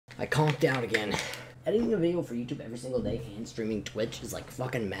I conked out again. Editing a video for YouTube every single day and streaming Twitch is like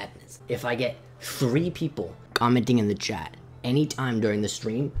fucking madness. If I get 3 people commenting in the chat anytime during the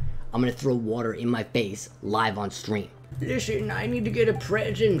stream, I'm gonna throw water in my face live on stream. Listen, I need to get a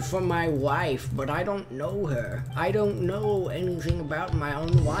present for my wife, but I don't know her. I don't know anything about my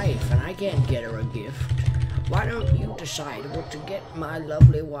own wife, and I can't get her a gift. Why don't you decide what to get my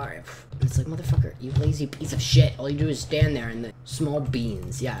lovely wife? It's like, motherfucker, you lazy piece of shit. All you do is stand there and the small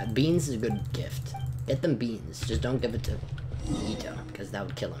beans. Yeah, beans is a good gift. Get them beans. Just don't give it to Ito, because that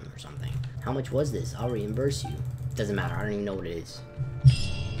would kill him or something. How much was this? I'll reimburse you. Doesn't matter. I don't even know what it is.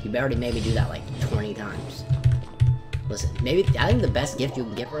 You already made me do that like 20 times. Listen, maybe I think the best gift you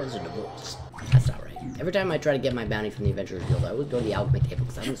can get her is a divorce. That's not right. Every time I try to get my bounty from the Adventurers Guild, I always go to the alchemy table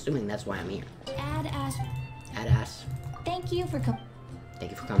because I'm assuming that's why I'm here. Add ass. Thank you for coming.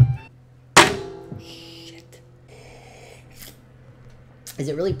 Shit. Is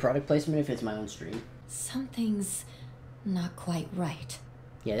it really product placement if it's my own stream? Something's not quite right.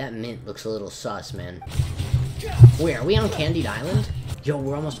 Yeah, that mint looks a little sus, man. Where are we on Candied Island? Yo,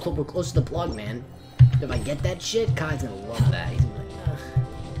 we're almost we're close to the plug, man. If I get that shit, Kai's gonna love that. He's gonna be like, ugh,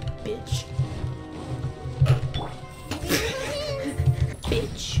 bitch.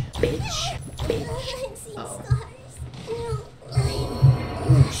 bitch. Uh-oh.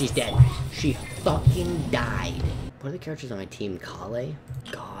 Ooh, she's dead. She fucking died. What are the characters on my team? Kale?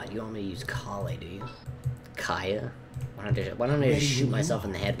 God, you don't want me to use Kale, do you? Kaya? Why don't I just shoot myself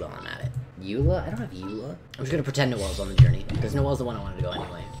in the head while I'm at it? Eula? I don't have Eula. I'm just gonna pretend Noelle's on the journey, because Noelle's the one I wanted to go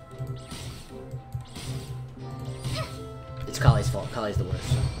anyway. It's Kale's fault. Kale's the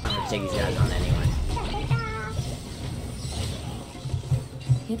worst. I'm gonna take these guys on anyway.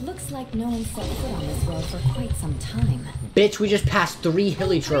 It looks like no one set foot on this road for quite some time. Bitch, we just passed 3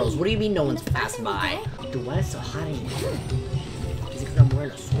 hilly trails. What do you mean no one's passed by? Dude, why is it so hot in here? Is it because I'm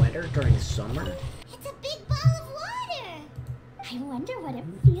wearing a sweater during the summer? It's a big ball of water. I wonder what it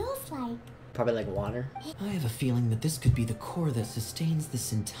feels like. Probably like water. I have a feeling that this could be the core that sustains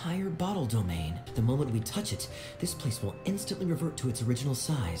this entire bottle domain. The moment we touch it, this place will instantly revert to its original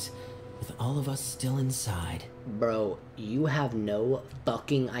size, with all of us still inside. Bro, you have no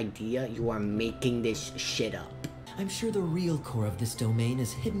fucking idea. You are making this shit up. I'm sure the real core of this domain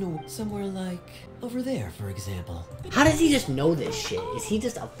is hidden somewhere like over there, for example. How does he just know this shit? Is he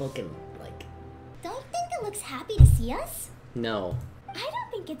just a fucking, like... Don't you think it looks happy to see us? No. I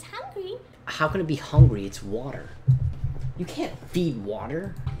don't think it's hungry. How can it be hungry? It's water. You can't feed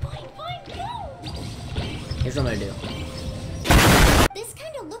water. Fine, go. Here's what I'm gonna do. This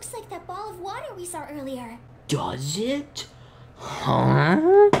kind of looks like that ball of water we saw earlier. Does it?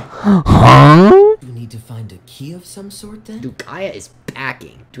 Do we need to find a key of some sort then? Dude, Gaia is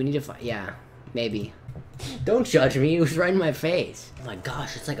packing. Do we need to find... Yeah, maybe. Don't judge me. It was right in my face. Oh my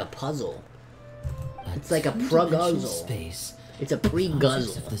gosh, it's like a puzzle. It's like a pre-guzzle. Space. It's a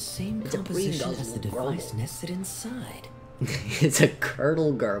pre-guzzle. Of the same composition as the device nested inside. It's a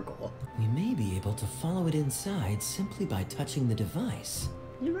curdle gurgle. We may be able to follow it inside simply by touching the device.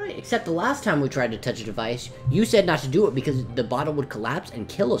 You're right, except the last time we tried to touch a device, you said not to do it because the bottle would collapse and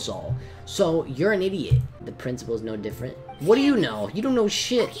kill us all. So, you're an idiot. The principle is no different. What do you know? You don't know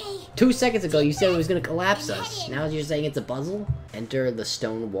shit. Okay. 2 seconds ago, you said it was gonna collapse us. Now you're saying it's a puzzle? Enter the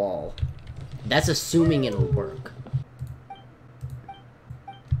stone wall. That's assuming it'll work.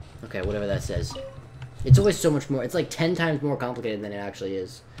 Okay, whatever that says. It's always so much more. It's like 10 times more complicated than it actually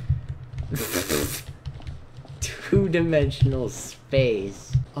is. 2-dimensional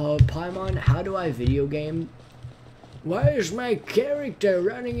space. Paimon, how do I video game? Why is my character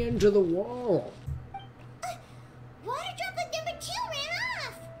running into the wall? Water droplet number 2 ran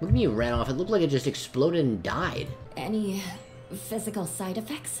off. What do you mean it ran off? It looked like it just exploded and died. Any physical side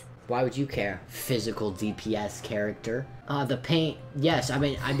effects? Why would you care? Physical DPS character. The paint. Yes, I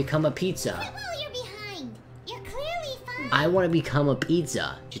mean, I become a pizza. Well, you're behind. You're clearly fine. I want to become a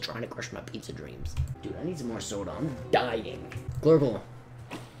pizza. She's trying to crush my pizza dreams. Dude, I need some more soda. I'm dying. Glurgle.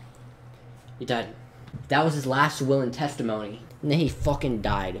 He died. That was his last will and testimony. And then he fucking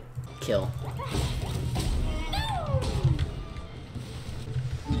died. Kill.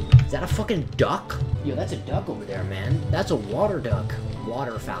 Is that a fucking duck? Yo, that's a duck over there, man. That's a water duck.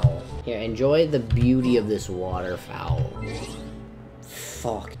 Waterfowl. Here, enjoy the beauty of this waterfowl.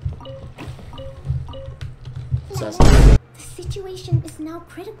 Fuck. Sus. The situation is now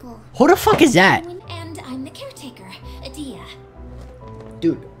critical. Who the fuck is that? And I'm the caretaker, Adia.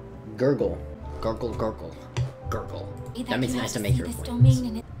 Dude, gurgle. Gurgle, gurgle. Gurgle. That means nice to make your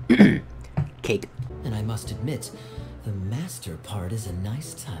acquaintance. Cake. And I must admit, the master part is a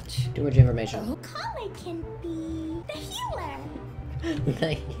nice touch. Too much information. Kale can be the healer.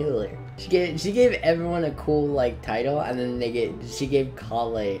 The healer. She gave everyone a cool like title, and then she gave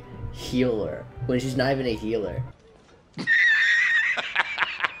Kale healer when she's not even a healer.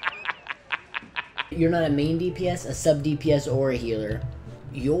 You're not a main DPS, a sub DPS, or a healer.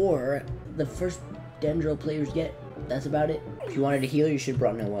 You're the first Dendro players get. That's about it. If you wanted a healer, you should have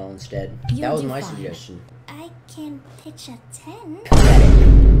brought Noelle instead. That was my suggestion. I can pitch a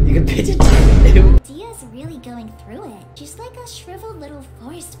 10. You can pitch a 10. Dia's really going through it. She's like a shriveled little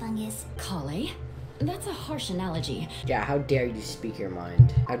forest fungus. Kale? That's a harsh analogy. Yeah, how dare you speak your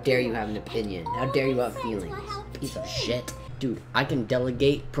mind? How dare you have an opinion? How dare you have feelings? Piece of shit. Dude, I can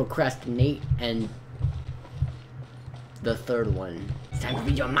delegate, procrastinate, and the third one. It's time to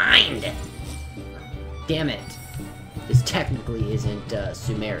read your mind! Damn it. This technically isn't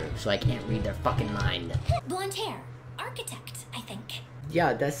Sumeru, so I can't read their fucking mind. Blonde hair. Architect, I think.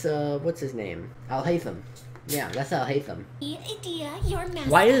 Yeah, that's what's his name? Al-Haytham. Yeah, that's Al-Haytham. Dia, your master.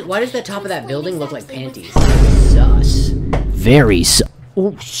 Why does the top of that building look like panties? Sus. Very sus.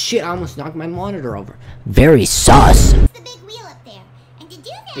 Oh shit, I almost knocked my monitor over. Very sus. It's the big wheel up there. And to do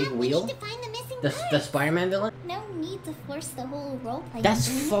that, Big wheel? we need to find the missing The parts. Spider-Man villain? No need to force the whole roleplay. That's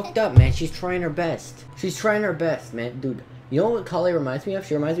fucked up, man. She's trying her best. She's trying her best, man. Dude, you know what Kale reminds me of?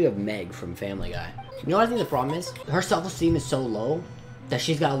 She reminds me of Meg from Family Guy. You know what I think the problem is? Her self-esteem is so low that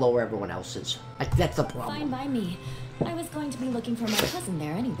she's gotta lower everyone else's. That's the problem. Fine by me. I was going to be looking for my cousin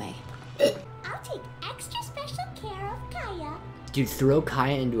there anyway. I'll take extra special care of Kaya. Dude, throw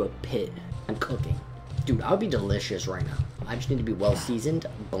Kaya into a pit. I'm cooking. Dude, I would be delicious right now. I just need to be well seasoned.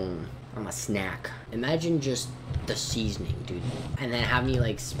 Boom. I'm a snack. Imagine just the seasoning, dude. And then have me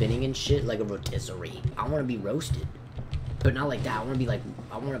like spinning and shit like a rotisserie. I want to be roasted. But not like that. I want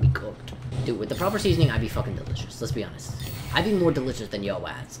to be cooked. Dude, with the proper seasoning, I'd be fucking delicious. Let's be honest. I'd be more delicious than yo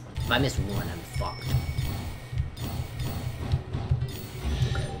ass. If I miss one, I'm fucked.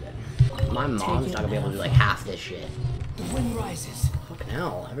 Okay, we're good. My mom's not gonna be able to do like half this shit. The wind rises. Fucking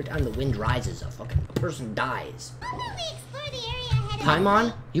hell. Every time the wind rises, a fucking person dies. Why don't we explore the area ahead of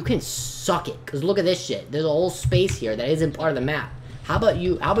Paimon, you can suck it. Cause look at this shit. There's a whole space here that isn't part of the map. How about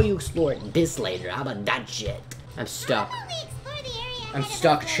you explore this later? How about that shit? I'm stuck. Why don't we explore the area ahead I'm of us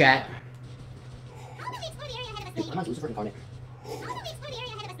stuck, later? chat. Why don't we explore the area ahead of us Dude, later? Paimon's Lucifer incarnate. Why don't we explore the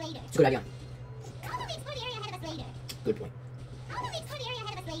area ahead of us later? It's a good idea. Why don't we explore the area ahead of us later? Good point. Why don't we explore the area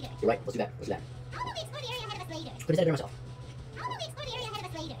ahead of us later? You're right. Let's do that. Let's do that. Why don't we explore the area ahead of us later? Could have said it myself. Why don't we explore the area ahead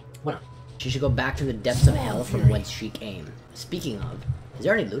of us later? Why not? She should go back to the depths of hell from whence she came. Speaking of, is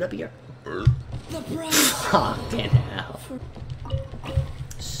there any loot up here? The prize. Fucking hell.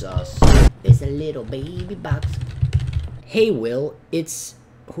 Sus. It's a little baby box. Hey, Will. It's...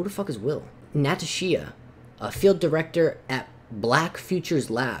 Who the fuck is Will? Natashia, a field director at Black Futures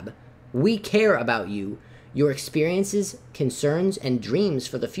Lab. We care about you, your experiences, concerns, and dreams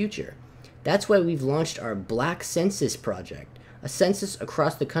for the future. That's why we've launched our Black Census project, a census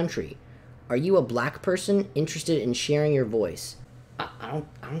across the country. Are you a black person interested in sharing your voice? I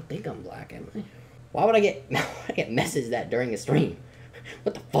don't think I'm black, am I? Why would I get messages that during a stream?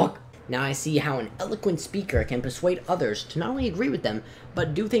 What the fuck? Now I see how an eloquent speaker can persuade others to not only agree with them,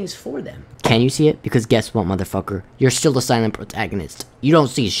 but do things for them. Can you see it? Because guess what, motherfucker? You're still the silent protagonist. You don't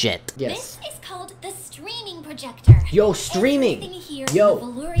see shit. Yes. This is called the streaming projector. Yo, streaming! Everything here Yo.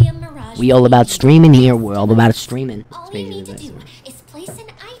 in the Valurium Mirage We all about streaming here. We're all about streaming. All It's we major need to advice. do is place an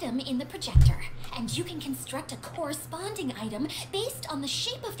item in the projector, and you can construct a corresponding item based on the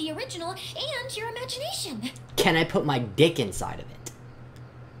shape of the original and your imagination. Can I put my dick inside of it?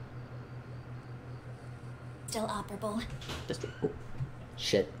 Still operable. Just, oh,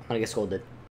 shit, I'm gonna get scolded.